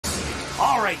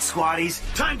All right, squaddies,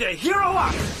 time to hero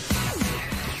up!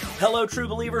 Hello, true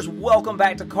believers. Welcome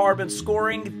back to Carbon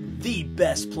Scoring, the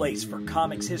best place for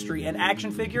comics, history, and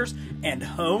action figures, and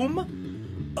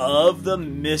home of the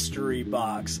mystery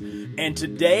box. And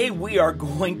today we are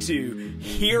going to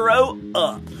hero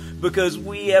up because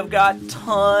we have got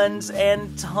tons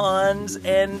and tons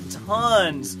and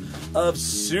tons of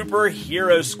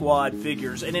Superhero Squad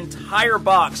figures. An entire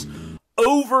box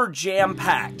over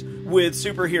jam-packed with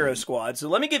Superhero Squad. So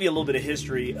let me give you a little bit of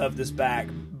history of this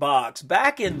box.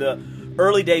 Back in the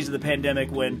early days of the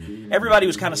pandemic, when everybody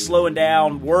was kind of slowing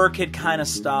down, work had kind of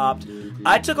stopped,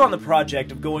 I took on the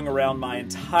project of going around my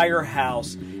entire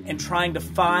house and trying to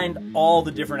find all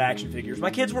the different action figures.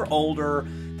 My kids were older,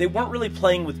 they weren't really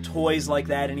playing with toys like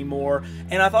that anymore,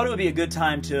 and I thought it would be a good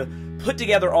time to put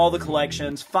together all the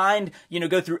collections, find,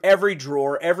 go through every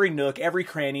drawer, every nook, every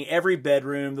cranny, every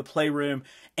bedroom, the playroom,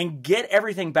 and get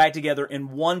everything back together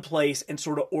in one place and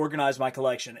sort of organize my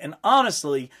collection. And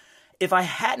honestly, if I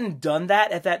hadn't done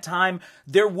that at that time,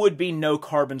 there would be no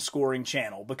Carbon Scoring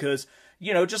channel because,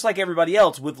 just like everybody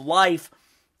else, with life,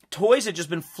 toys had just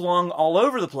been flung all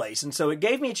over the place. And so it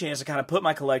gave me a chance to kind of put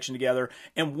my collection together.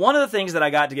 And one of the things that I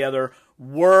got together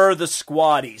were the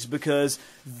Squaddies because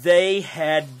they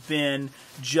had been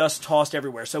just tossed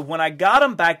everywhere. So when I got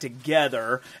them back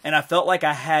together and I felt like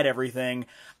I had everything,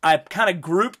 I kind of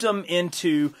grouped them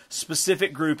into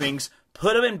specific groupings,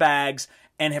 put them in bags,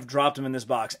 and have dropped them in this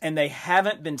box. And they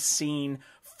haven't been seen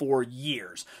for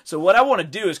years. So what I want to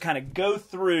do is kind of go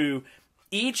through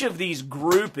each of these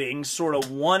groupings sort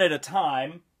of one at a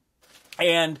time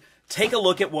and take a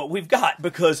look at what we've got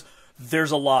because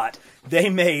there's a lot. They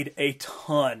made a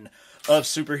ton of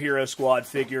Superhero Squad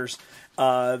figures.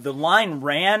 The line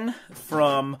ran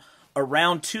from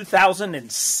around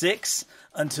 2006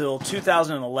 until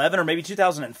 2011, or maybe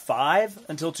 2005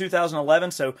 until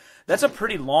 2011. So that's a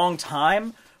pretty long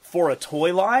time for a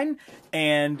toy line.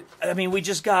 And I mean, we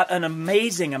just got an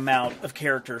amazing amount of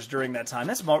characters during that time.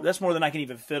 That's more than I can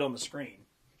even fit on the screen.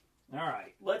 All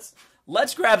right,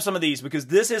 let's grab some of these because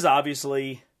this is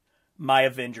obviously my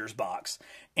Avengers box.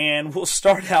 And we'll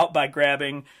start out by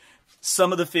grabbing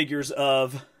some of the figures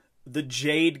of the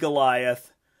Jade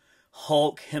Goliath,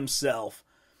 Hulk himself.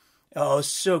 Oh,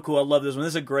 so cool. I love this one.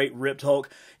 This is a great ripped Hulk.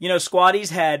 Squaddies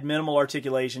had minimal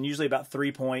articulation, usually about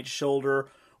 3 points, shoulder,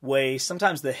 waist,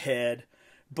 sometimes the head.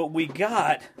 But we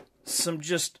got some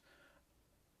just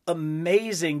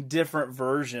amazing different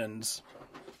versions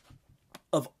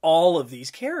of all of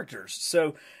these characters.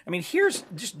 So, I mean, here's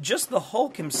just the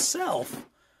Hulk himself.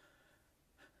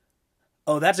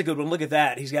 Oh, that's a good one. Look at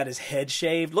that. He's got his head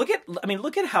shaved. Look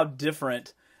at how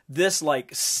different this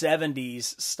like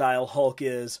 70s style Hulk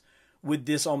is with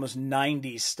this almost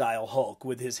 90s style Hulk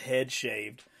with his head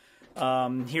shaved.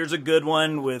 Here's a good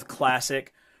one with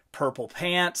classic purple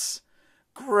pants.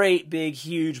 Great big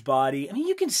huge body. I mean,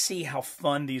 you can see how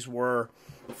fun these were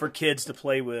for kids to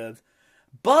play with.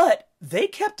 But they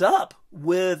kept up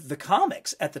with the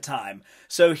comics at the time.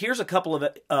 So here's a couple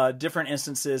of different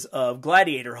instances of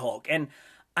Gladiator Hulk. And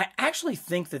I actually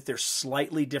think that they're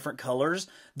slightly different colors.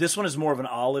 This one is more of an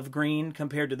olive green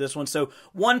compared to this one. So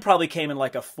one probably came in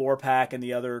like a 4-pack and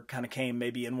the other kind of came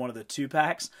maybe in one of the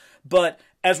 2-packs. But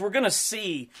as we're going to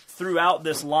see throughout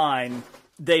this line,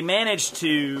 they managed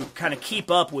to kind of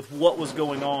keep up with what was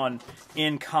going on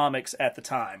in comics at the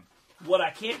time. What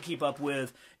I can't keep up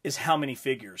with is how many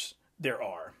figures there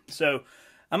are. So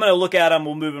I'm going to look at them.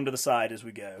 We'll move them to the side as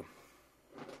we go.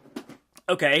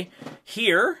 Okay,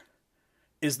 here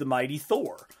is the mighty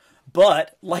Thor.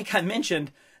 But, like I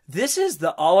mentioned, this is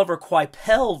the Oliver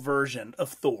Quipel version of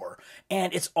Thor.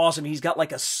 And it's awesome. He's got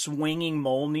like a swinging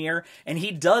Mjolnir. And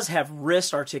he does have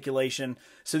wrist articulation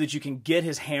so that you can get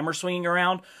his hammer swinging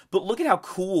around. But look at how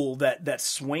cool that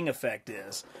swing effect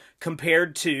is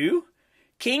compared to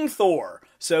King Thor.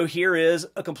 So here is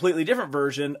a completely different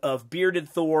version of bearded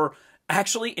Thor,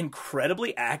 actually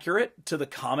incredibly accurate to the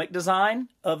comic design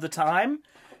of the time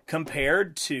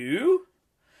compared to...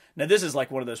 Now, this is like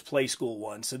one of those play school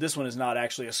ones, so this one is not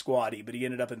actually a Squaddie, but he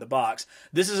ended up in the box.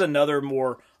 This is another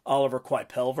more Oliver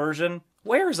Quipel version.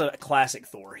 Where is a classic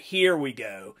Thor? Here we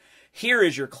go. Here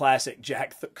is your classic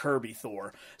Jack Kirby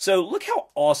Thor. So look how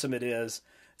awesome it is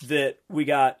that we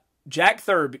got Jack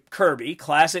Kirby,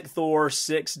 classic Thor,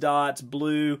 6 dots,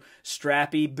 blue,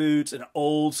 strappy boots, an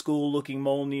old school looking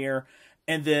Mjolnir,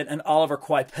 and then an Oliver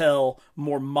Quipel,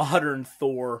 more modern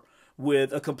Thor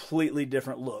with a completely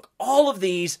different look. All of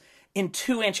these in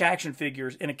 2-inch action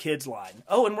figures in a kid's line.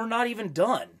 Oh, and we're not even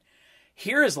done.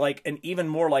 Here is like an even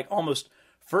more like almost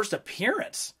first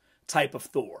appearance type of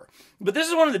Thor. But this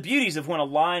is one of the beauties of when a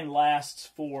line lasts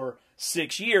for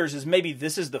 6 years is maybe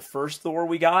this is the first Thor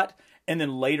we got, and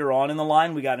then later on in the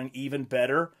line we got an even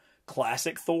better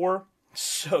classic Thor.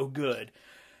 So good.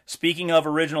 Speaking of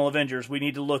original Avengers, we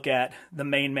need to look at the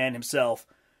main man himself,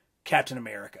 Captain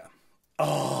America.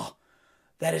 Oh,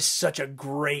 that is such a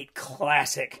great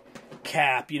classic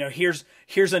Cap. You know,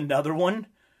 here's another one,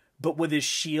 but with his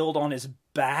shield on his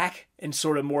back and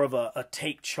sort of more of a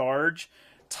take charge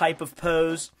type of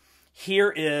pose.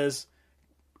 Here is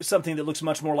something that looks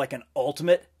much more like an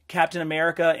Ultimate Captain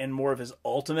America and more of his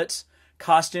Ultimates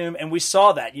costume. And we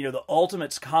saw that, you know, the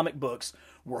Ultimates comic books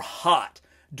were hot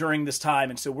during this time.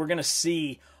 And so we're going to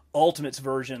see Ultimates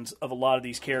versions of a lot of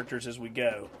these characters as we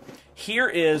go. Here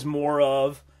is more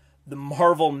of the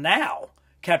Marvel Now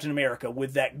Captain America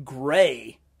with that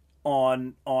gray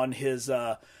on his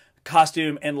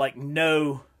costume and like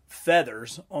no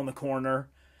feathers on the corner,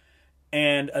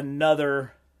 and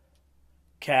another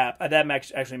Cap. That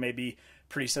actually may be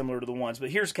pretty similar to the ones, but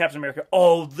here's Captain America.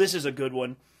 Oh, this is a good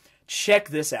one. Check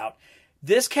this out.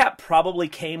 This Cap probably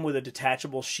came with a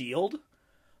detachable shield.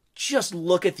 Just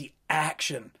look at the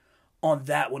action on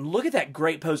that one. Look at that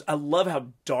great pose. I love how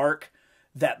dark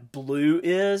that blue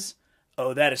is.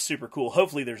 Oh, that is super cool.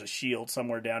 Hopefully there's a shield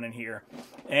somewhere down in here.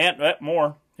 And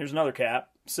more. Here's another Cap,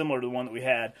 similar to the one that we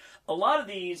had. A lot of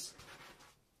these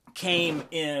came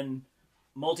in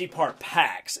multi-part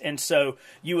packs, and so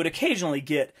you would occasionally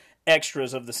get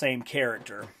extras of the same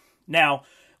character. Now,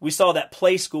 we saw that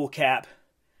Play School Cap.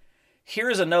 Here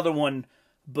is another one,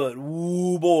 but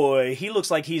woo boy, he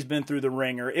looks like he's been through the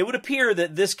ringer. It would appear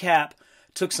that this Cap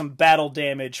took some battle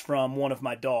damage from one of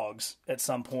my dogs at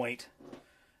some point.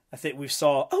 I think we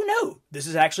saw... Oh no, this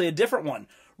is actually a different one.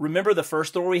 Remember the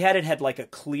first Thor we had? It had like a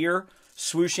clear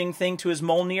swooshing thing to his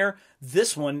Mjolnir.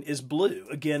 This one is blue.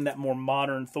 Again, that more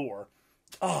modern Thor.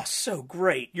 Oh, so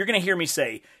great. You're going to hear me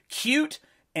say cute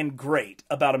and great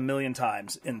about 1,000,000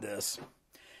 times in this.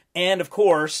 And, of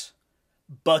course,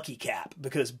 Bucky Cap.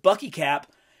 Because Bucky Cap,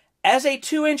 as a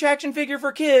 2-inch action figure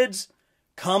for kids,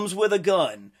 comes with a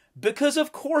gun. Because,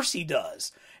 of course, he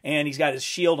does. And he's got his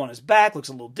shield on his back, looks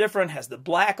a little different, has the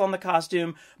black on the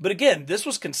costume. But, again, this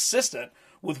was consistent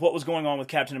with what was going on with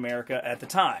Captain America at the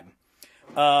time.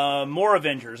 More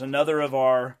Avengers. Another of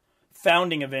our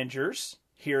founding Avengers.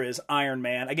 Here is Iron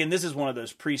Man. Again, this is one of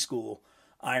those preschool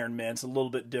Iron Men. It's a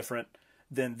little bit different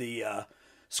than the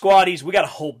Squaddies. We got a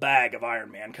whole bag of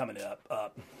Iron Man coming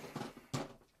up.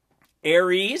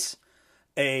 Ares,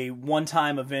 a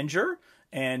one-time Avenger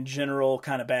and general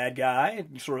kind of bad guy.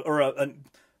 Or a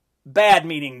bad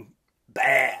meaning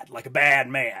bad, like a bad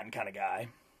man kind of guy.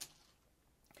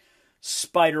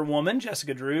 Spider-Woman,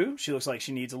 Jessica Drew. She looks like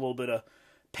she needs a little bit of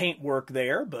paint work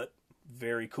there, but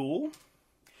very cool.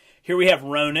 Here we have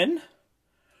Ronan.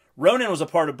 Ronan was a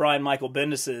part of Brian Michael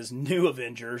Bendis' New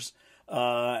Avengers,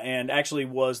 and actually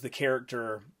was the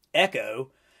character Echo,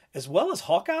 as well as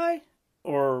Hawkeye,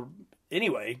 or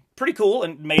anyway, pretty cool,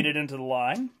 and made it into the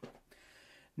line.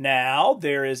 Now,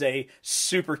 there is a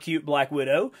super cute Black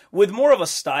Widow, with more of a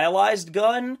stylized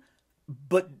gun,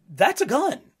 but that's a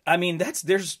gun. I mean,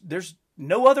 there's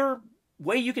no other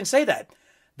way you can say that.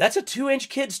 That's a 2-inch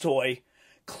kid's toy,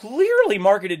 clearly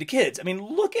marketed to kids. I mean,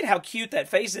 look at how cute that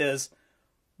face is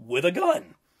with a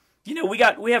gun. You know, we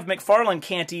have McFarlane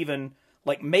can't even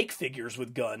like make figures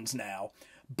with guns now.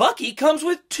 Bucky comes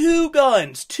with 2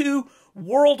 guns, 2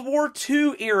 World War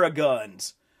II era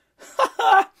guns.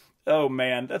 Oh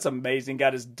man, that's amazing.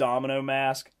 Got his domino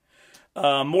mask.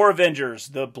 More Avengers,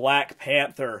 the Black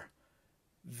Panther.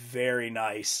 Very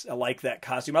nice. I like that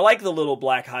costume. I like the little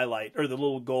black highlight, or the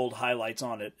little gold highlights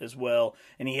on it as well.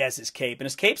 And he has his cape. And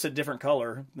his cape's a different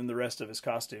color than the rest of his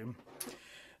costume.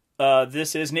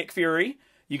 This is Nick Fury.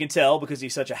 You can tell because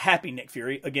he's such a happy Nick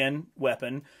Fury. Again,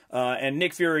 weapon. And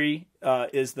Nick Fury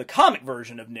is the comic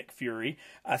version of Nick Fury.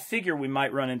 I figure we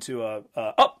might run into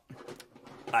oh!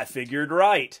 I figured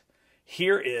right.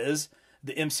 Here is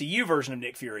the MCU version of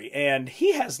Nick Fury. And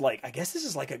he has like, I guess this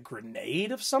is like a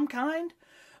grenade of some kind.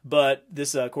 But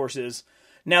this, of course, is...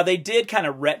 Now, they did kind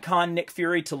of retcon Nick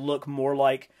Fury to look more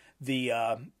like the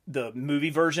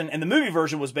movie version. And the movie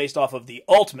version was based off of the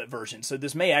Ultimate version. So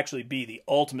this may actually be the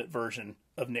Ultimate version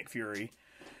of Nick Fury.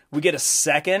 We get a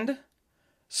second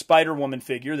Spider-Woman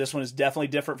figure. This one is definitely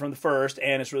different from the first.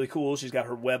 And it's really cool. She's got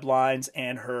her web lines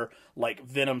and her, like,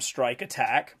 Venom Strike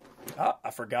attack. Oh,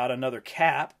 I forgot another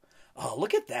Cap. Oh,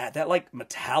 look at that. That, like,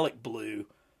 metallic blue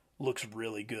looks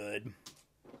really good.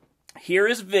 Here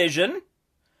is Vision.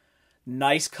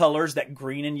 Nice colors. That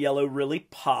green and yellow really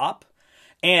pop.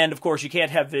 And, of course, you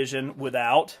can't have Vision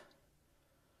without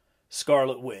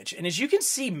Scarlet Witch. And as you can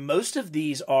see, most of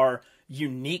these are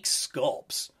unique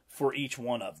sculpts for each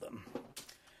one of them.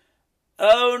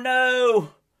 Oh no!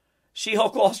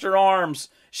 She-Hulk lost her arms.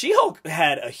 She-Hulk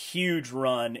had a huge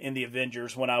run in the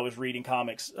Avengers when I was reading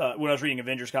comics, when I was reading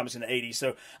Avengers comics in the 80s,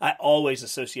 so I always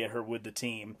associate her with the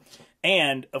team.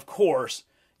 And, of course,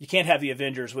 you can't have the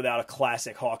Avengers without a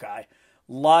classic Hawkeye.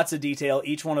 Lots of detail.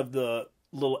 Each one of the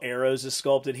little arrows is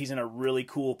sculpted. He's in a really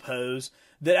cool pose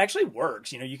that actually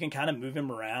works. You know, you can kind of move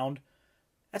him around.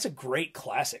 That's a great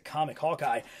classic comic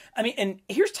Hawkeye. I mean, and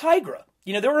here's Tigra.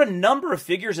 You know, there were a number of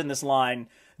figures in this line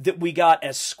that we got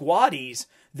as squaddies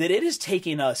that it has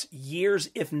taken us years,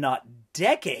 if not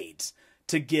decades,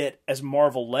 to get as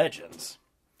Marvel Legends.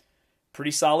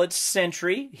 Pretty solid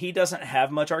Sentry. He doesn't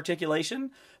have much articulation,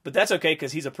 but that's okay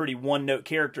because he's a pretty one-note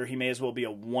character. He may as well be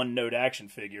a one-note action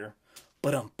figure.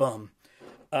 Ba-dum-bum.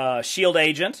 Shield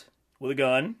Agent with a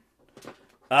gun.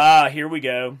 Here we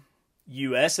go.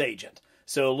 U.S. Agent.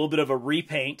 So a little bit of a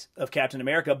repaint of Captain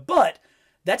America, but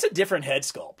that's a different head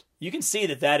sculpt. You can see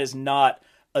that that is not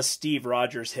a Steve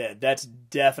Rogers head. That's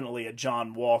definitely a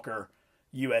John Walker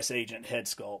U.S. Agent head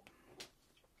sculpt.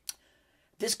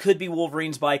 This could be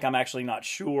Wolverine's bike. I'm actually not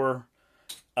sure.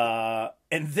 And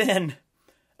then,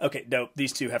 okay, no,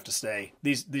 these two have to stay.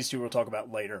 These two we'll talk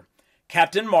about later.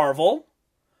 Captain Marvel.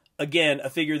 Again, a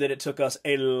figure that it took us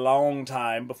a long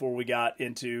time before we got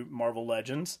into Marvel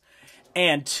Legends.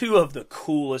 And two of the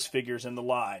coolest figures in the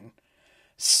line.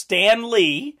 Stan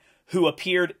Lee, who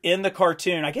appeared in the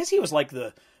cartoon. I guess he was like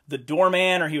the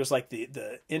doorman, or he was like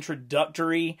the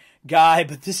introductory guy,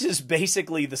 but this is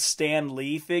basically the Stan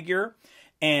Lee figure.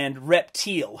 And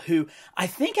Reptile, who I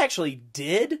think actually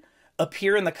did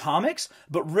appear in the comics,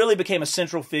 but really became a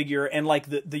central figure and like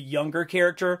the younger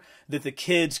character that the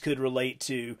kids could relate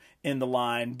to in the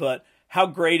line. But how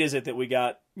great is it that we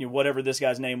got, you know, whatever this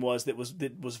guy's name was that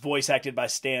was voice acted by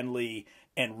Stan Lee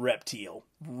and Reptile.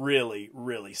 Really,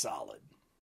 really solid.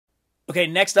 Okay,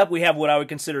 next up we have what I would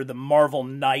consider the Marvel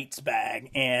Knights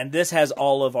bag, and this has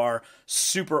all of our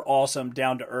super awesome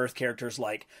down-to-earth characters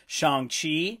like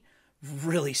Shang-Chi.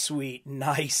 Really sweet,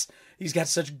 nice. He's got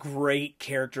such great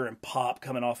character and pop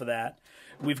coming off of that.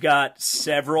 We've got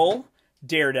several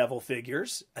Daredevil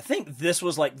figures. I think this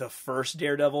was like the first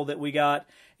Daredevil that we got,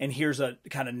 and here's a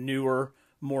kind of newer,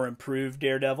 more improved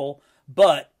Daredevil.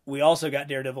 But we also got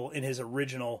Daredevil in his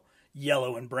original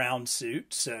yellow and brown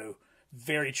suit, so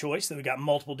very choice that we got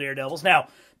multiple Daredevils. Now,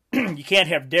 you can't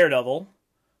have Daredevil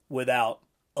without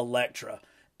Elektra.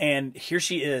 And here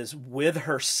she is with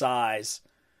her size.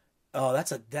 Oh,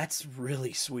 that's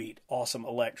really sweet. Awesome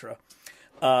Elektra.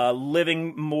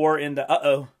 Living more in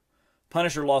the...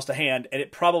 Punisher lost a hand, and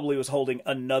it probably was holding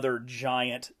another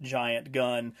giant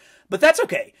gun. But that's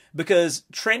okay, because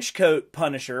Trenchcoat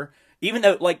Punisher, even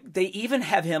though, like, they even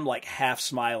have him, like, half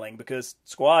smiling, because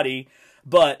squatty,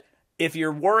 but if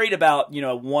you're worried about, you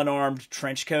know, a one-armed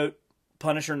Trenchcoat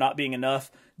Punisher not being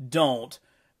enough, don't.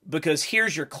 Because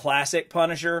here's your classic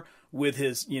Punisher with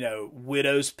his, you know,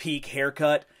 widow's peak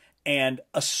haircut and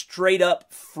a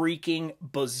straight-up freaking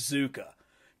bazooka.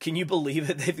 Can you believe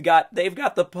it? They've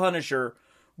got the Punisher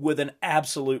with an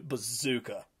absolute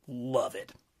bazooka. Love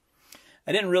it.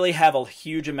 I didn't really have a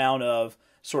huge amount of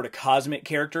sort of cosmic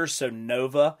characters, so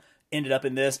Nova ended up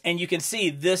in this. And you can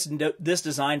see this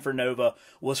design for Nova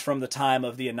was from the time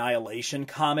of the Annihilation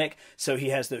comic. So he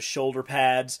has those shoulder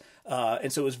pads.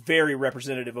 And so it was very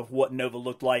representative of what Nova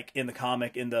looked like in the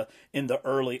comic in the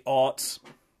early aughts.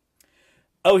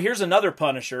 Oh, here's another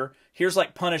Punisher. Here's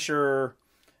like Punisher...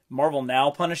 Marvel Now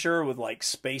Punisher with like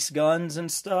space guns and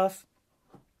stuff.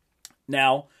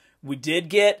 Now, we did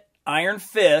get Iron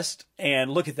Fist,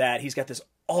 and look at that. He's got this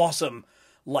awesome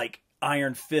like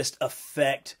Iron Fist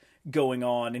effect going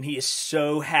on, and he is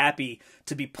so happy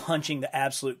to be punching the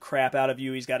absolute crap out of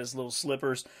you. He's got his little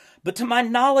slippers. But to my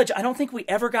knowledge, I don't think we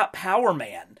ever got Power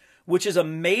Man, which is a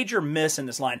major miss in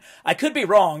this line. I could be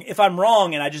wrong. If I'm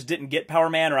wrong and I just didn't get Power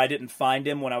Man or I didn't find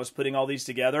him when I was putting all these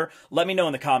together, let me know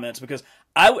in the comments, because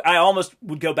I almost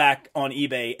would go back on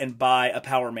eBay and buy a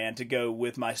Power Man to go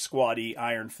with my squatty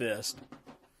Iron Fist.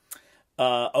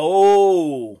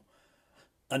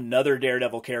 Another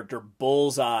Daredevil character,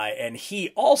 Bullseye, and he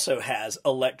also has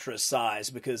Elektra's size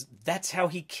because that's how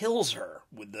he kills her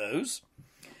with those.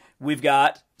 We've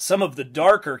got some of the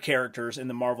darker characters in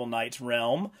the Marvel Knights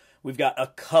realm. We've got a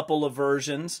couple of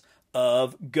versions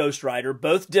of Ghost Rider,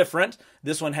 both different.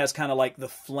 This one has kind of like the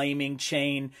flaming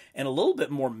chain and a little bit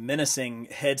more menacing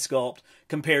head sculpt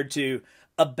compared to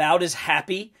about as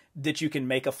happy that you can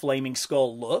make a flaming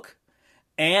skull look.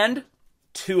 And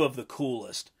two of the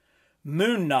coolest.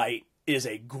 Moon Knight is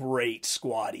a great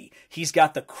squatty. He's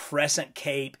got the crescent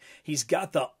cape. He's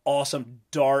got the awesome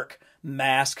dark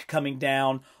mask coming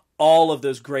down. All of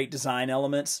those great design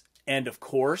elements. And of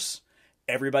course,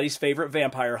 everybody's favorite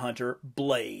vampire hunter,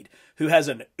 Blade, who has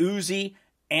an Uzi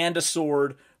and a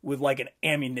sword with like an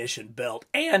ammunition belt.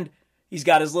 And he's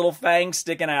got his little fangs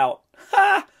sticking out.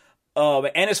 Ha!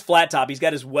 And his flat top. He's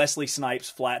got his Wesley Snipes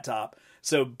flat top.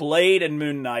 So Blade and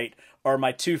Moon Knight are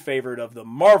my two favorite of the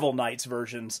Marvel Knights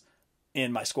versions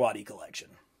in my Squatty collection.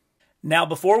 Now,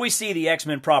 before we see the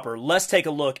X-Men proper, let's take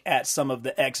a look at some of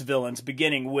the X-villains,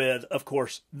 beginning with, of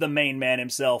course, the main man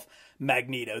himself,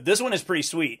 Magneto. This one is pretty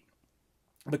sweet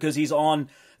because he's on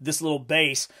this little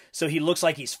base, so he looks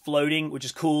like he's floating, which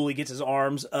is cool. He gets his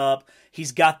arms up.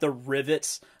 He's got the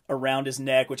rivets around his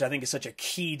neck, which I think is such a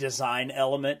key design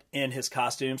element in his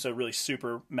costume, so really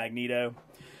super Magneto.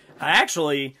 I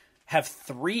actually have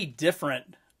 3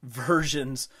 different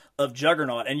versions of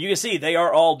Juggernaut, and you can see they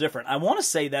are all different. I want to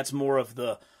say that's more of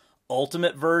the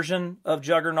ultimate version of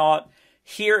Juggernaut.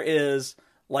 Here is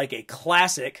like a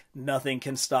classic Nothing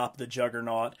Can Stop the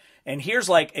Juggernaut, and here's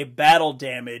like a battle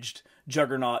damaged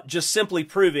Juggernaut, just simply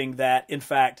proving that in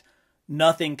fact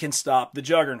nothing can stop the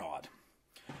Juggernaut.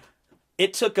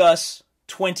 It took us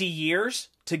 20 years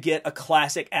to get a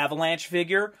classic Avalanche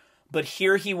figure, but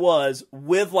here he was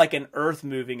with like an earth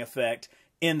moving effect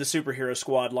in the Superhero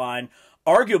Squad line,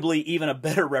 arguably even a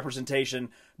better representation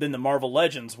than the Marvel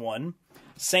Legends one.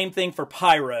 Same thing for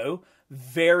Pyro.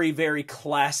 Very, very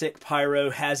classic.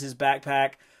 Pyro has his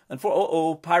backpack.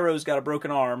 Pyro's got a broken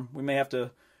arm. We may have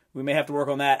to work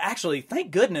on that. Actually,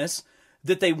 thank goodness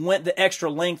that they went the extra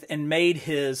length and made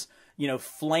his,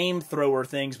 flamethrower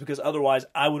things, because otherwise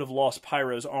I would have lost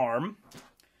Pyro's arm.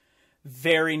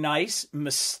 Very nice.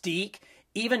 Mystique,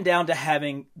 even down to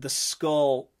having the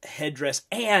skull headdress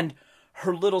and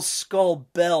her little skull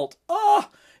belt. Oh,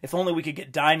 if only we could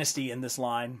get Dynasty in this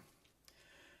line.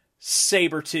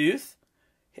 Sabretooth.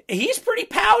 He's pretty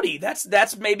pouty.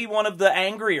 That's maybe one of the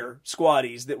angrier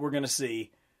squaddies that we're going to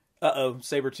see. Uh-oh,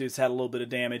 Sabretooth's had a little bit of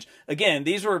damage. Again,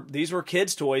 these were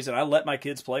kids' toys, and I let my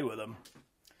kids play with them.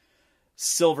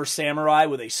 Silver Samurai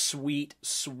with a sweet,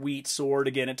 sweet sword.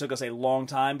 Again, it took us a long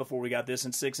time before we got this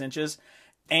in 6 inches.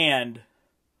 And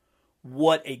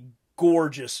what a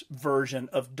gorgeous version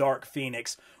of Dark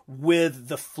Phoenix with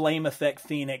the flame effect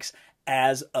Phoenix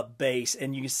as a base.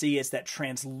 And you can see it's that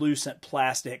translucent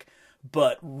plastic,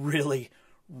 but really,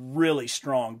 really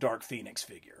strong Dark Phoenix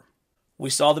figure. We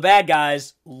saw the bad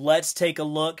guys. Let's take a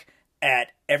look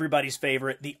at everybody's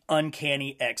favorite, the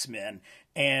Uncanny X-Men.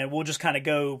 And we'll just kind of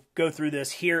go through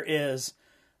this. Here is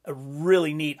a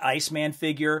really neat Iceman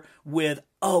figure with,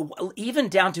 even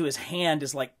down to his hand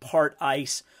is like part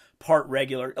ice, part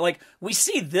regular. Like, we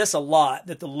see this a lot,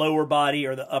 that the lower body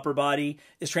or the upper body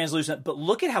is translucent, but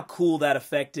look at how cool that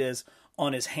effect is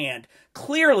on his hand.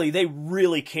 Clearly, they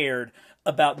really cared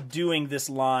about doing this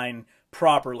line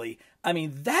properly. I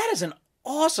mean, that is an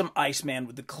awesome Iceman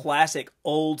with the classic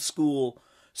old school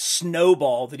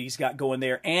snowball that he's got going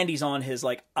there, and he's on his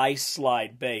like ice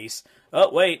slide base.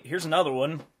 Oh wait, here's another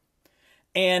one.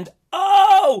 And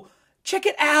check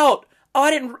it out. Oh,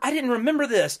 I didn't remember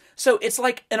this. So it's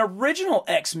like an original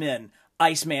X-Men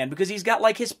Iceman, because he's got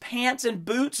like his pants and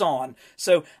boots on.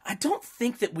 So I don't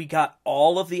think that we got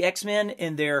all of the X-Men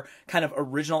in their kind of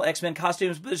original X-Men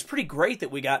costumes, but it's pretty great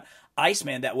that we got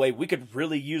Iceman that way. We could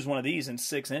really use one of these in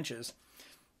 6 inches.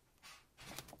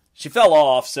 She fell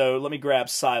off, so let me grab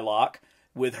Psylocke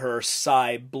with her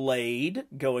Psy Blade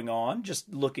going on,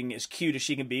 just looking as cute as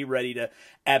she can be, ready to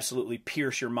absolutely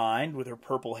pierce your mind with her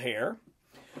purple hair.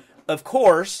 Of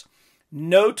course,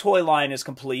 no toy line is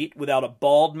complete without a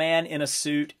bald man in a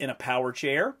suit in a power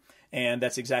chair, and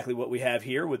that's exactly what we have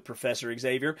here with Professor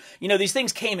Xavier. These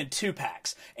things came in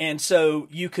 2-packs, and so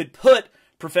you could put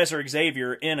Professor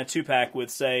Xavier in a 2-pack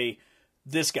with, say,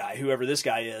 this guy, whoever this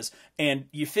guy is, and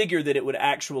you figure that it would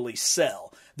actually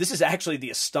sell. This is actually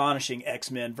the astonishing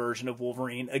X-Men version of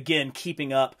Wolverine, again,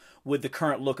 keeping up with the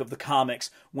current look of the comics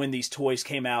when these toys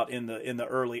came out in the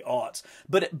early aughts.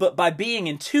 But by being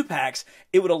in 2-packs,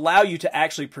 it would allow you to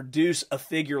actually produce a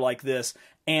figure like this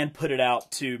and put it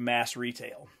out to mass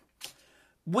retail.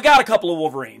 We got a couple of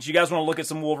Wolverines. You guys want to look at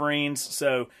some Wolverines?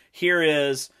 So here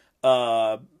is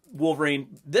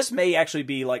Wolverine. This may actually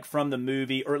be like from the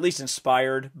movie, or at least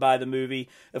inspired by the movie.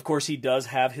 Of course, he does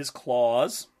have his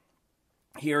claws.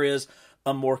 Here is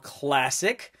a more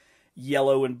classic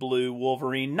yellow and blue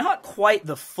Wolverine. Not quite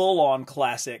the full-on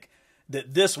classic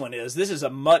that this one is. This is a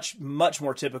much, much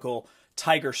more typical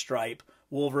tiger stripe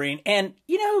Wolverine. And,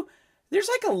 there's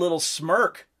like a little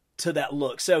smirk to that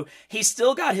look. So he's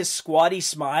still got his squatty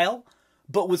smile,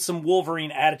 but with some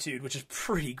Wolverine attitude, which is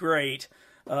pretty great.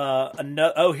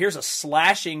 Here's a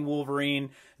slashing Wolverine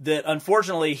that,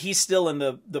 unfortunately, he's still in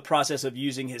the process of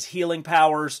using his healing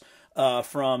powers.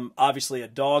 from obviously a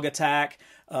dog attack.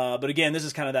 But again, this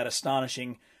is kind of that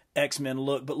astonishing X-Men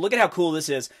look. But look at how cool this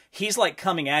is. He's like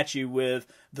coming at you with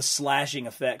the slashing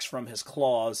effects from his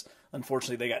claws.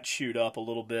 Unfortunately, they got chewed up a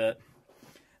little bit.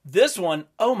 This one,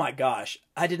 oh my gosh,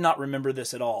 I did not remember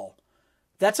this at all.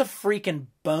 That's a freaking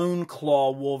Bone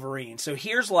Claw Wolverine. So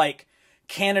here's like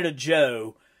Canada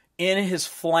Joe in his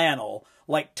flannel,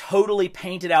 like totally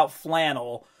painted out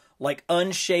flannel, like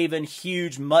unshaven,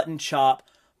 huge mutton chop,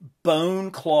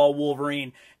 Bone Claw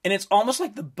Wolverine. And it's almost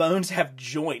like the bones have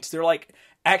joints. They're like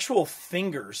actual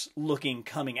fingers looking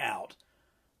coming out.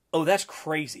 Oh, that's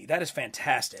crazy. That is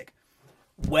fantastic.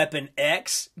 Weapon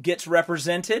X gets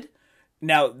represented.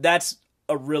 Now, that's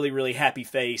a really, really happy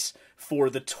face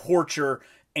for the torture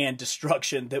and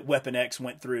destruction that Weapon X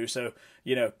went through. So,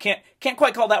 you know, can't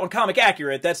quite call that one comic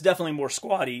accurate. That's definitely more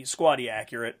squatty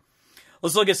accurate.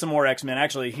 Let's look at some more X-Men.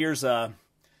 Actually, here's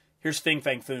Fin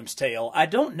Fang Foom's tail. I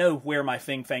don't know where my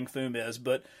Fin Fang Foom is,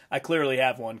 but I clearly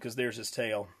have one because there's his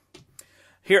tail.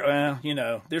 Here, you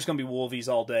know, there's going to be Wolvies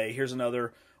all day. Here's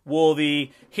another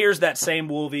Wolvie. Here's that same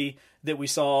Wolvie that we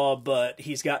saw, but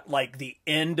he's got like the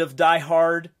end of Die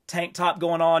Hard tank top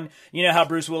going on. You know how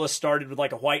Bruce Willis started with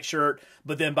like a white shirt,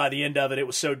 but then by the end of it, it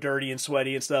was so dirty and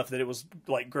sweaty and stuff that it was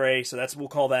like gray. So we'll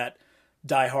call that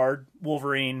Die Hard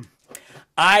Wolverine.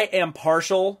 I am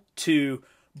partial to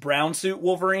brown suit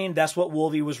Wolverine. That's what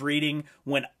Wolvie was reading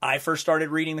when I first started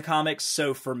reading the comics.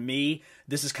 So for me,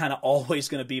 this is kind of always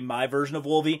going to be my version of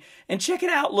Wolvie. And check it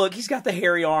out. Look, he's got the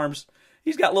hairy arms.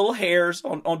 He's got little hairs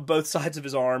on both sides of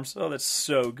his arms. Oh, that's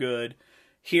so good.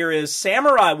 Here is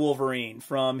Samurai Wolverine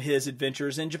from his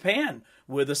adventures in Japan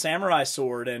with a samurai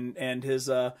sword and his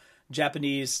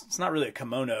Japanese, it's not really a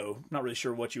kimono. I'm not really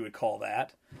sure what you would call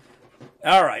that.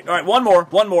 All right. One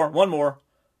more.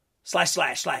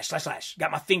 Slash.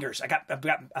 Got my fingers.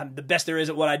 I'm the best there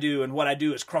is at what I do, and what I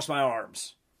do is cross my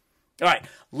arms. All right.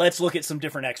 Let's look at some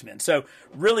different X-Men. So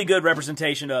really good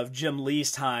representation of Jim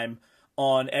Lee's time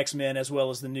on X-Men as well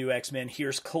as the new X-Men.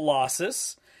 Here's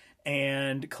Colossus,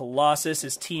 and Colossus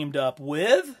is teamed up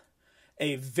with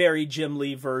a very Jim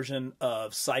Lee version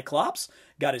of Cyclops.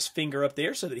 Got his finger up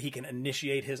there so that he can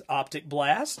initiate his optic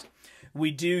blast.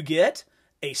 We do get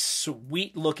a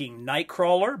sweet-looking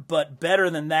Nightcrawler, but better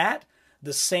than that,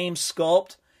 the same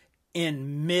sculpt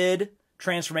in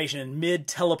mid-transformation, in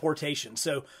mid-teleportation.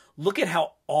 So look at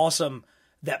how awesome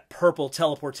that purple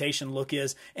teleportation look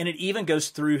is, and it even goes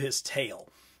through his tail.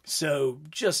 So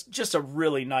just a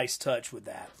really nice touch with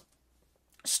that.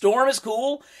 Storm is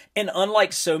cool, and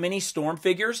unlike so many Storm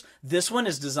figures, this one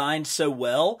is designed so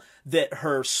well that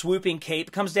her swooping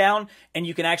cape comes down, and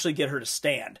you can actually get her to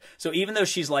stand. So even though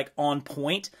she's like on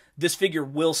point, this figure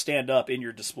will stand up in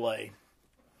your display.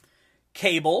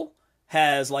 Cable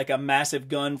has like a massive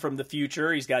gun from the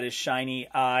future. He's got his shiny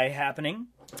eye happening.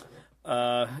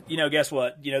 You know, guess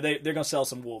what? You know, they're going to sell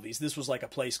some Wolvies. This was like a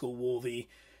play school Wolvie.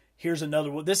 Here's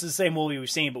another one. This is the same Wolvie we've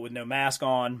seen, but with no mask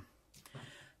on.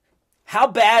 How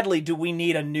badly do we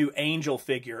need a new Angel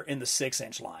figure in the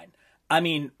 6-inch line? I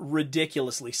mean,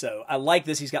 ridiculously so. I like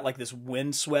this. He's got like this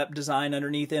windswept design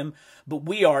underneath him, but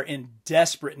we are in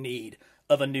desperate need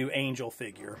of a new Angel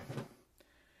figure.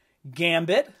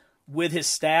 Gambit with his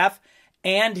staff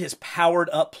and his powered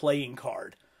up playing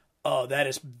card. Oh, that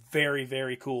is very,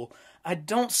 very cool. I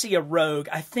don't see a Rogue.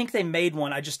 I think they made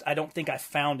one. I don't think I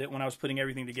found it when I was putting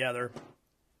everything together.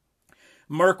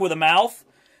 Merc with a mouth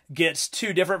gets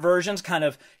two different versions. Kind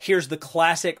of, here's the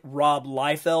classic Rob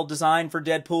Liefeld design for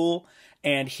Deadpool,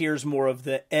 and here's more of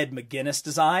the Ed McGuinness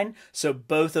design. So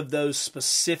both of those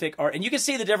specific art, and you can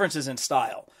see the differences in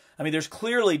style. I mean, there's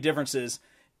clearly differences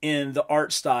in the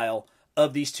art style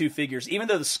of these two figures. Even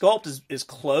though the sculpt is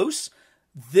close,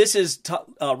 this is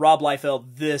Rob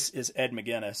Liefeld, this is Ed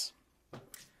McGuinness.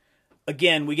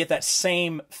 Again, we get that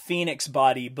same Phoenix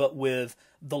body, but with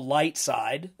the light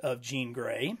side of Jean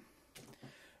Grey.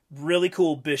 Really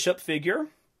cool Bishop figure.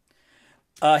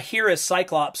 Here is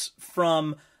Cyclops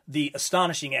from the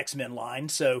Astonishing X-Men line.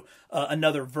 So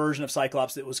another version of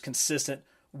Cyclops that was consistent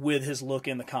with his look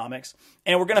in the comics.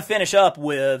 And we're going to finish up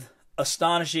with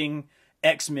Astonishing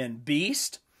X-Men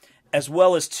Beast, as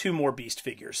well as two more Beast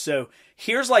figures. So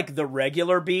here's like the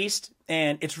regular Beast,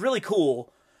 and it's really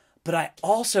cool. But I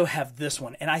also have this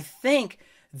one, and I think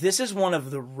this is one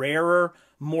of the rarer,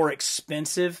 more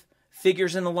expensive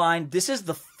figures in the line. This is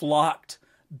the flocked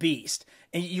Beast.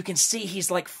 And you can see he's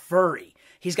like furry.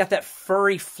 He's got that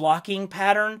furry flocking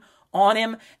pattern on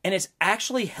him, and it's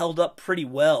actually held up pretty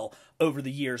well over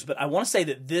the years. But I want to say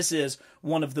that this is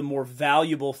one of the more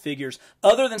valuable figures,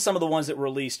 other than some of the ones that were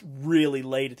released really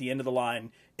late at the end of the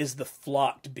line, is the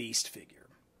flocked Beast figure.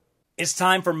 It's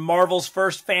time for Marvel's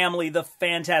first family, the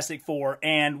Fantastic Four,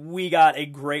 and we got a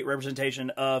great representation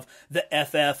of the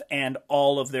FF and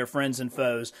all of their friends and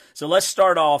foes. So let's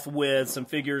start off with some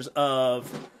figures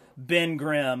of Ben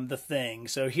Grimm, the Thing.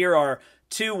 So here are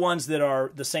two ones that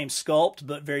are the same sculpt,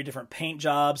 but very different paint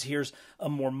jobs. Here's a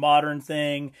more modern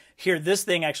Thing. Here, this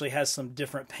Thing actually has some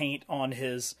different paint on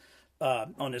his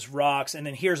rocks, and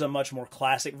then here's a much more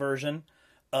classic version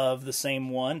of the same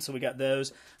one. So we got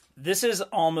those. This is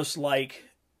almost like,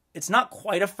 it's not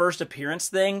quite a first appearance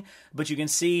Thing, but you can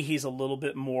see he's a little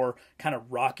bit more kind of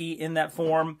rocky in that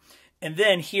form. And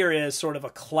then here is sort of a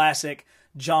classic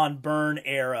John Byrne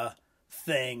era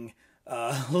Thing.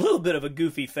 A little bit of a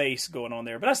goofy face going on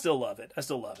there, but I still love it.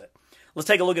 Let's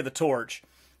take a look at the torch.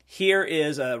 Here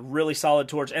is a really solid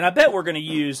torch, and I bet we're going to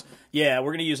use, a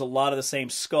lot of the same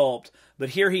sculpt, but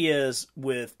here he is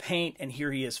with paint, and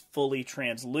here he is fully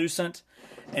translucent.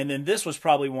 And then this was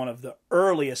probably one of the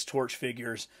earliest torch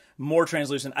figures, more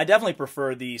translucent. I definitely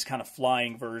prefer these kind of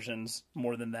flying versions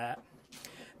more than that.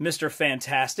 Mr.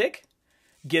 Fantastic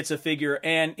gets a figure,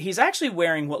 and he's actually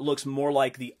wearing what looks more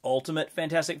like the Ultimate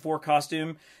Fantastic Four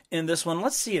costume in this one.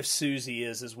 Let's see if Susie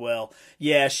is as well.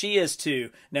 Yeah, she is too.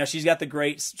 Now, she's got the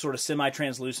great sort of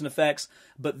semi-translucent effects,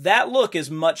 but that look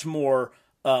is much more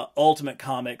Ultimate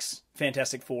Comics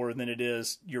Fantastic Four than it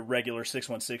is your regular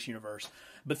 616 universe.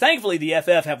 But thankfully, the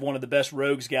FF have one of the best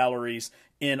rogues galleries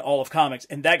in all of comics,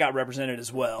 and that got represented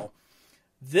as well.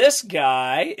 This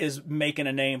guy is making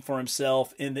a name for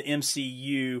himself in the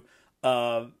MCU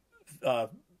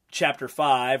Chapter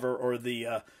 5, or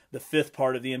the fifth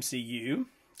part of the MCU.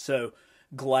 So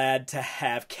glad to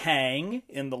have Kang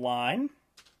in the line.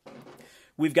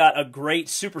 We've got a great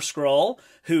Super Skrull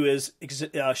who is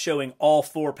showing all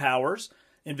four powers: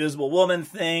 Invisible Woman,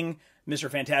 Thing, Mr.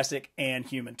 Fantastic, and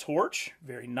Human Torch.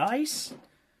 Very nice.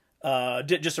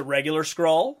 Just a regular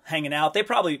Skrull hanging out.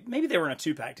 Maybe they were in a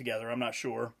 2-pack together. I'm not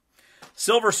sure.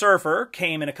 Silver Surfer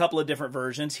came in a couple of different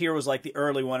versions. Here was like the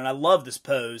early one, and I love this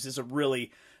pose. It's a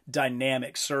really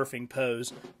dynamic surfing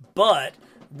pose. But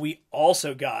we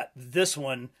also got this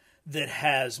one that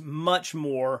has much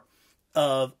more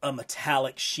of a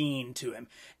metallic sheen to him.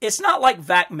 It's not like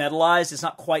vac metalized. It's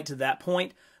not quite to that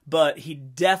point, but he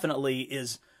definitely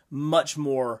is much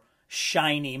more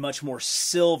shiny, much more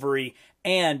silvery,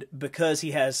 and because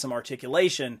he has some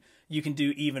articulation, you can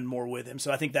do even more with him.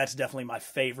 So I think that's definitely my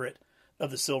favorite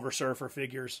of the Silver Surfer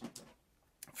figures.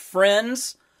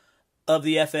 Friends of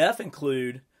the FF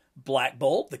include Black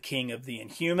Bolt, the king of the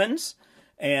Inhumans,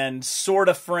 and sort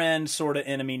of friend, sort of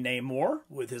enemy Namor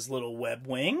with his little web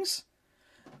wings.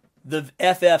 The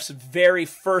FF's very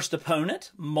first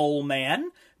opponent, Mole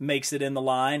Man, makes it in the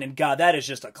line, and God, that is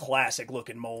just a classic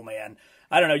looking Mole Man.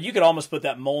 I don't know, you could almost put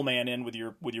that Mole Man in with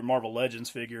your Marvel Legends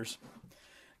figures.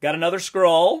 Got another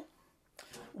Skrull.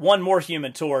 One more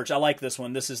Human Torch. I like this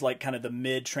one. This is like kind of the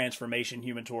mid-transformation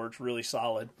Human Torch. Really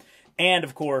solid. And,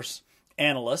 of course,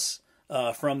 Annalise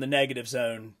from the Negative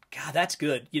Zone. God, that's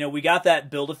good. You know, we got that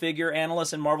Build-A-Figure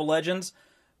Annalise in Marvel Legends,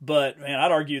 but, man,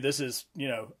 I'd argue this is,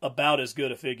 about as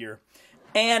good a figure.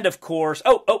 And, of course,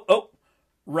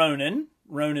 Ronan.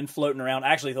 Ronan floating around.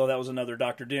 I actually thought that was another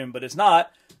Doctor Doom, but it's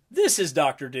not. This is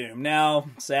Doctor Doom. Now,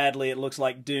 sadly, it looks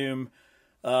like Doom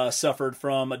suffered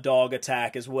from a dog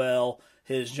attack as well.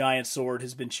 His giant sword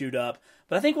has been chewed up.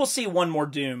 But I think we'll see one more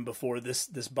Doom before this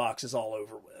box is all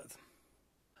over with.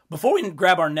 Before we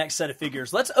grab our next set of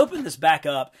figures, let's open this back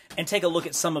up and take a look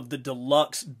at some of the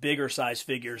deluxe, bigger size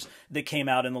figures that came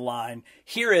out in the line.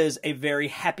 Here is a very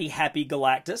happy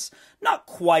Galactus. Not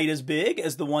quite as big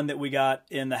as the one that we got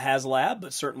in the HasLab,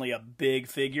 but certainly a big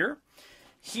figure.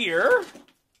 Here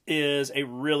is a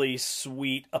really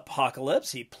sweet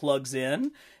Apocalypse. He plugs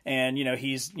in, and,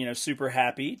 he's, super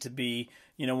happy to be,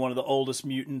 one of the oldest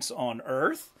mutants on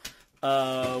Earth.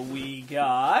 We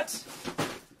got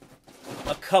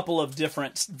a couple of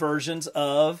different versions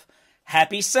of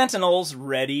Happy Sentinels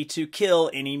ready to kill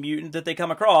any mutant that they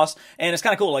come across. And it's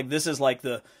kind of cool. Like, this is like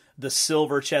the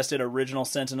silver-chested original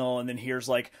Sentinel, and then here's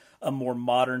like a more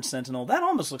modern Sentinel. That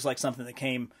almost looks like something that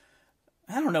came...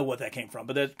 I don't know what that came from,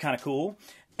 but that's kind of cool.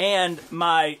 And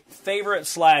my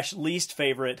favorite / least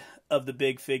favorite of the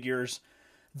big figures,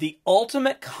 the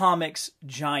Ultimate Comics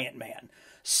Giant Man.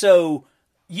 So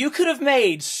you could have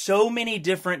made so many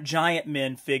different Giant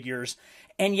Men figures,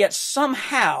 and yet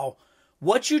somehow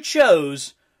what you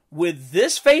chose with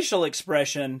this facial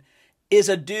expression is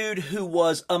a dude who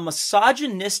was a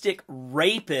misogynistic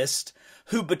rapist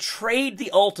who betrayed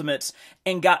the Ultimates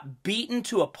and got beaten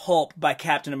to a pulp by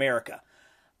Captain America.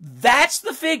 That's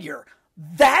the figure.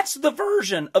 That's the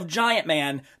version of Giant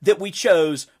Man that we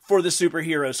chose for the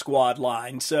Superhero Squad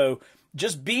line. So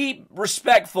just be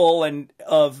respectful and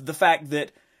of the fact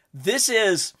that this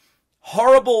is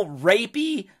horrible,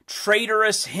 rapey,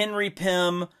 traitorous Henry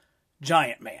Pym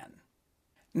Giant Man.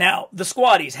 Now, the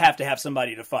Squaddies have to have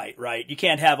somebody to fight, right? You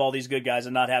can't have all these good guys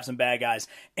and not have some bad guys.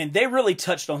 And they really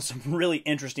touched on some really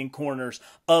interesting corners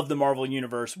of the Marvel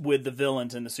Universe with the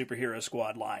villains in the Superhero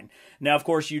Squad line. Now, of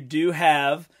course, you do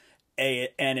have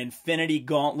an Infinity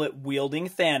Gauntlet wielding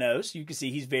Thanos. You can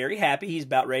see he's very happy. He's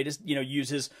about ready to, use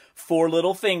his 4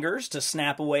 little fingers to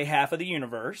snap away half of the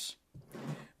universe.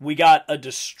 We got a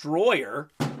Destroyer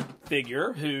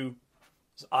figure who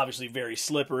is obviously very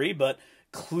slippery, but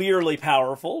clearly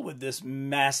powerful with this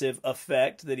massive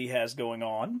effect that he has going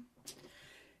on.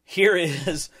 Here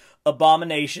is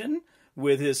Abomination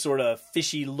with his sort of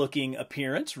fishy-looking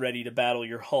appearance, ready to battle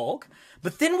your Hulk.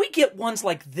 But then we get ones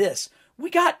like this. We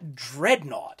got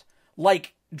Dreadnought,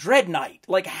 like Dread Knight.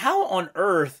 Like, how on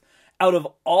earth, out of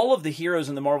all of the heroes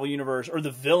in the Marvel Universe, or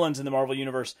the villains in the Marvel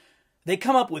Universe, they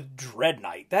come up with Dread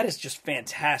Knight? That is just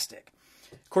fantastic.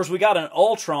 Of course, we got an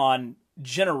Ultron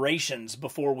generations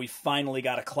before we finally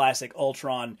got a classic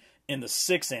Ultron in the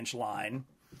 6-inch line,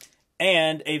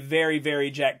 and a very,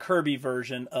 very Jack Kirby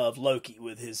version of Loki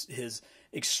with his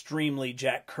extremely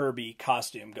Jack Kirby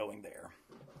costume going there.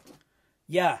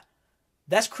 Yeah,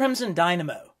 that's Crimson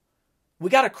Dynamo. We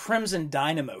got a Crimson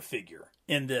Dynamo figure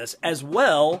in this, as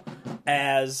well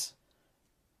as,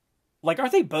 like,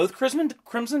 aren't they both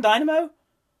Crimson Dynamo?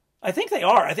 I think they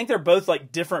are. I think they're both,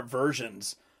 like, different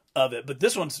versions of it, but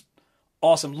this one's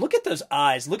awesome. Look at those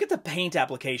eyes. Look at the paint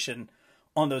application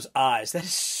on those eyes. That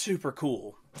is super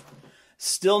cool.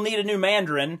 Still need a new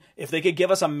Mandarin. If they could give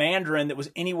us a Mandarin that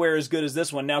was anywhere as good as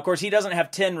this one. Now, of course, he doesn't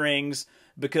have 10 rings,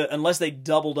 because unless they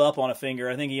doubled up on a finger.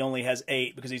 I think he only has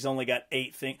 8 because he's only got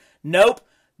 8 fingers. Nope.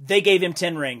 They gave him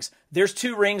 10 rings. There's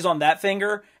 2 rings on that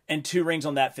finger and 2 rings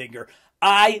on that finger.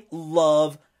 I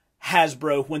love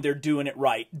Hasbro when they're doing it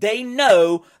right. They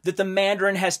know that the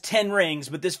Mandarin has 10 rings,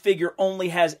 but this figure only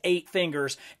has 8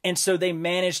 fingers, and so they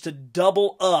managed to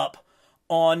double up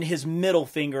on his middle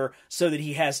finger so that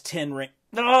he has 10 rings.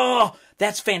 Oh,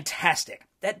 that's fantastic.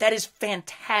 That is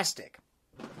fantastic.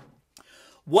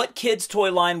 What kids'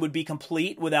 toy line would be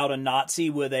complete without a Nazi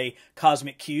with a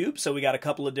cosmic cube? So we got a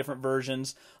couple of different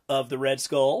versions of the Red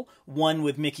Skull. One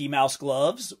with Mickey Mouse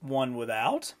gloves, one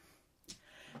without.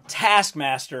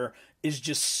 Taskmaster is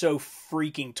just so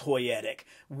freaking toyetic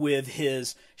with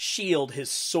his shield, his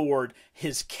sword,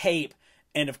 his cape,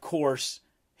 and of course,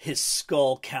 his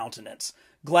skull countenance.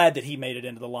 Glad that he made it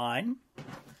into the line.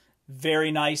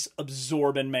 Very nice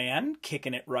Absorbin' Man,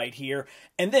 kicking it right here.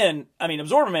 And then, I mean,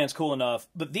 Absorbin' Man's cool enough,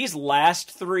 but these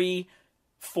last 3,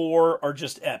 4 are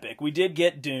just epic. We did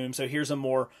get Doom, so here's a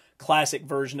more classic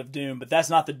version of Doom, but that's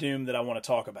not the Doom that I want to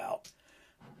talk about.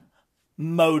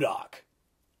 MODOK.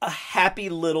 A happy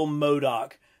little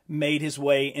MODOK made his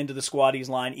way into the Squaddies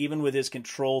line, even with his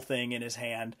control thing in his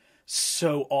hand.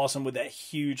 So awesome with that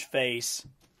huge face.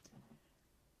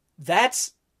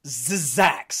 That's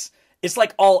Zax. It's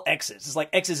like all X's. It's like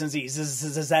X's and Z's.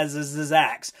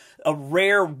 Zax. A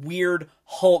rare, weird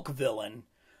Hulk villain.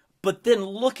 But then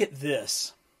look at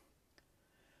this.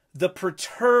 The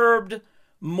perturbed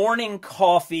morning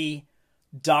coffee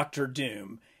Dr.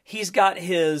 Doom. He's got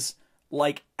his,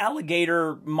 like,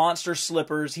 alligator monster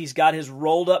slippers. He's got his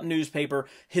rolled up newspaper,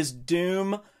 his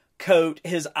Doom coat,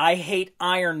 his I Hate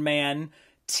Iron Man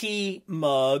tea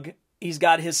mug. He's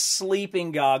got his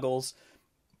sleeping goggles.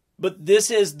 But this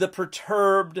is the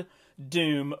perturbed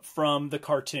Doom from the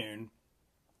cartoon.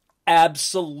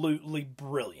 Absolutely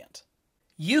brilliant.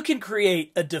 You can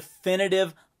create a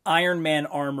definitive Iron Man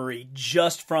armory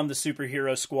just from the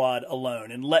Superhero Squad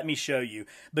alone. And let me show you.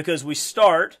 Because we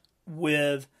start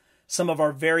with some of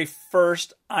our very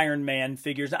first Iron Man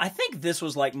figures. I think this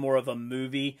was like more of a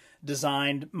movie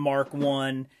designed Mark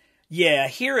I. Yeah,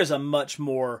 here is a much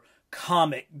more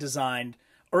comic designed.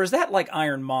 Or is that like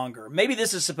Ironmonger? Maybe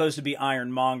this is supposed to be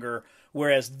Ironmonger,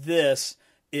 whereas this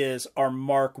is our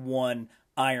Mark I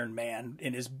Iron Man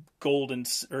in his golden,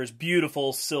 or his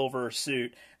beautiful silver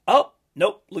suit. Oh,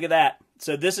 nope, look at that.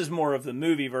 So this is more of the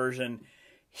movie version.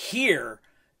 Here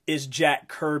is Jack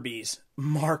Kirby's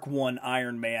Mark I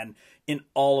Iron Man in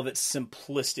all of its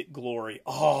simplistic glory.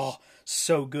 Oh,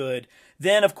 so good.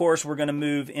 Then, of course, we're going to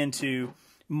move into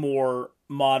more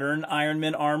modern Iron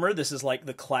Man armor. This is like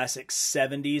the classic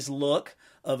 70s look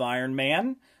of Iron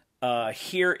Man.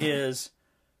 Here is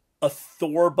a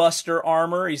Thor Buster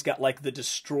armor. He's got like the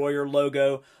Destroyer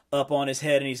logo up on his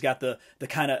head, and he's got the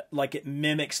kind of, like, it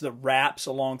mimics the wraps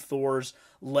along Thor's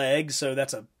legs. So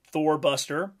that's a Thor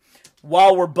Buster.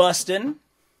 While we're busting,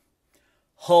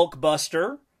 Hulk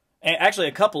Buster. And actually,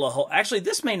 a couple of Hulk. Actually,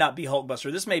 this may not be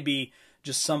Hulkbuster. This may be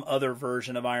just some other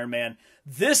version of Iron Man.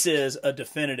 This is a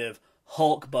definitive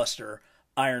Hulkbuster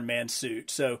Iron Man suit.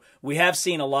 So we have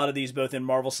seen a lot of these both in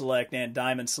Marvel Select and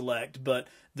Diamond Select, but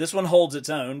this one holds its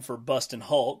own for busting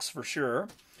Hulks for sure.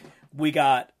 We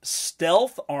got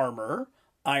stealth armor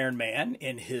Iron Man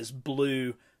in his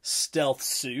blue stealth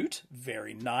suit.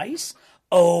 Very nice.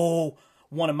 Oh,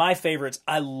 one of my favorites.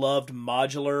 I loved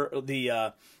modular,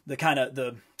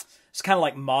 it's kind of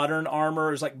like modern armor.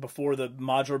 It was like before the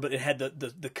modular, but it had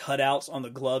the cutouts on the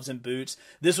gloves and boots.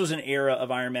 This was an era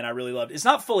of Iron Man I really loved. It's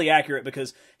not fully accurate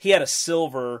because he had a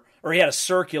circular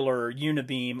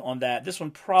unibeam on that. This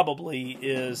one probably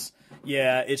is,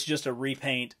 yeah, it's just a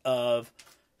repaint of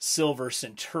Silver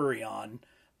Centurion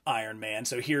Iron Man.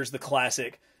 So here's the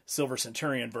classic Silver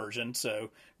Centurion version. So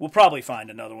we'll probably find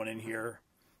another one in here.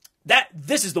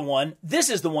 This is the one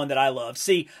that I love.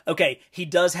 See, okay, he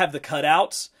does have the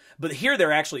cutouts, but here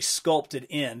they're actually sculpted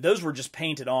in. Those were just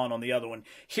painted on the other one.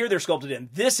 Here they're sculpted in.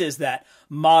 This is that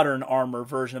modern armor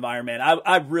version of Iron Man.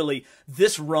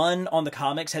 This run on the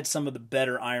comics had some of the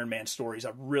better Iron Man stories.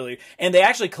 And they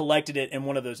actually collected it in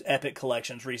one of those epic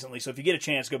collections recently. So if you get a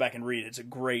chance, go back and read it. It's a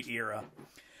great era.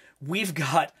 We've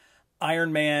got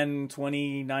Iron Man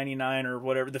 2099 or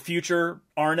whatever, the future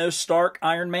Arno Stark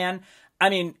Iron Man. I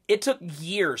mean, it took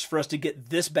years for us to get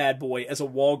this bad boy as a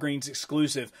Walgreens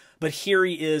exclusive, but here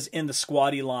he is in the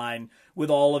Squatty line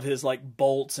with all of his like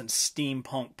bolts and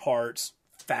steampunk parts.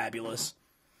 Fabulous.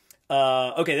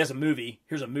 Okay, there's a movie.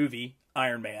 Here's a movie,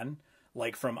 Iron Man,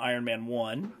 like from Iron Man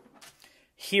 1.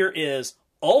 Here is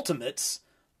Ultimates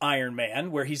Iron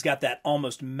Man, where he's got that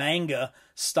almost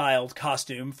manga-styled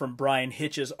costume from Brian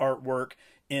Hitch's artwork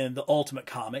in the Ultimate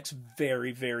Comics.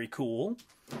 Very, very cool.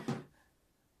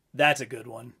 That's a good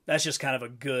one. That's just kind of a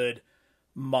good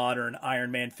modern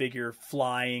Iron Man figure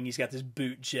flying. He's got this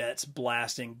boot jets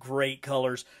blasting. Great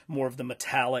colors. More of the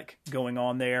metallic going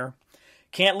on there.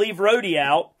 Can't leave Rhodey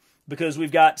out because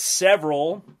we've got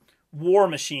several War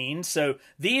Machines. So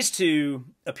these two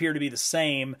appear to be the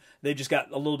same. They've just got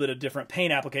a little bit of different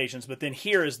paint applications. But then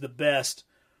here is the best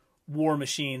War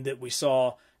Machine that we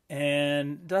saw.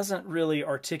 And doesn't really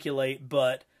articulate,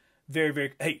 but very,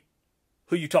 very... Hey,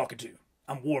 who you talking to?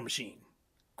 I'm War Machine.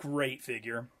 Great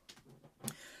figure.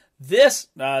 This,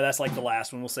 that's like the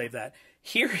last one. We'll save that.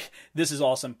 Here, this is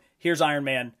awesome. Here's Iron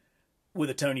Man with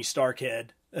a Tony Stark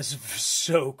head. That's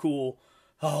so cool.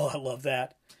 Oh, I love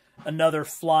that. Another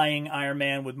flying Iron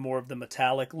Man with more of the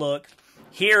metallic look.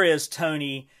 Here is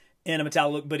Tony in a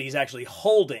metallic look, but he's actually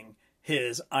holding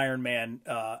his Iron Man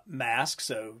mask.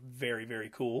 So very, very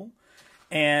cool.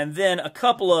 And then a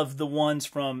couple of the ones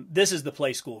from, this is the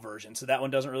Play School version, so that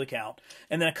one doesn't really count.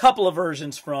 And then a couple of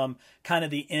versions from kind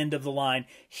of the end of the line.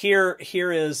 Here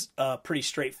is a pretty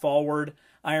straightforward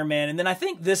Iron Man. And then I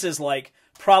think this is like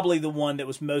probably the one that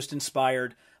was most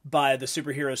inspired by the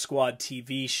Superhero Squad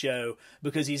TV show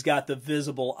because he's got the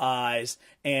visible eyes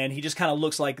and he just kind of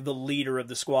looks like the leader of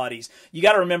the Squaddies. You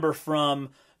got to remember from,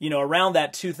 you know, around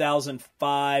that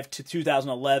 2005 to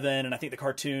 2011, and I think the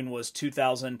cartoon was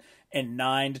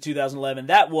 2009 to 2011,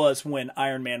 that was when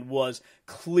Iron Man was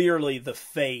clearly the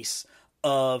face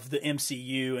of the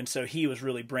MCU, and so he was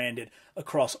really branded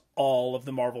across all of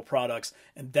the Marvel products,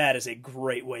 and that is a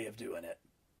great way of doing it.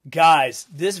 Guys,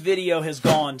 this video has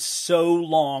gone so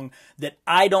long that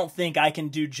I don't think I can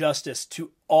do justice to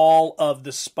all of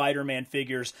the Spider-Man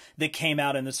figures that came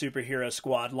out in the Superhero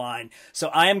Squad line. So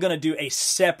I am going to do a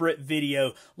separate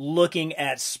video looking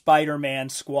at Spider-Man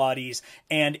Squaddies.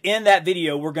 And in that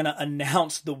video, we're going to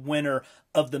announce the winner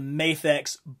of the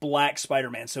Mafex Black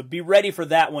Spider-Man. So be ready for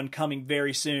that one coming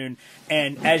very soon.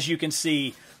 And as you can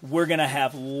see, we're going to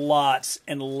have lots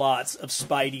and lots of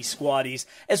Spidey Squaddies,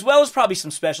 as well as probably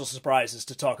some special surprises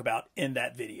to talk about in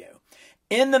that video.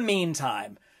 In the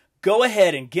meantime, go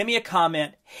ahead and give me a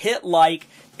comment, hit like,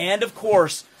 and of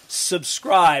course,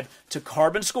 subscribe to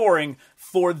Carbon Scoring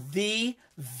for the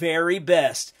very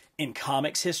best in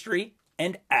comics history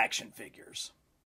and action figures.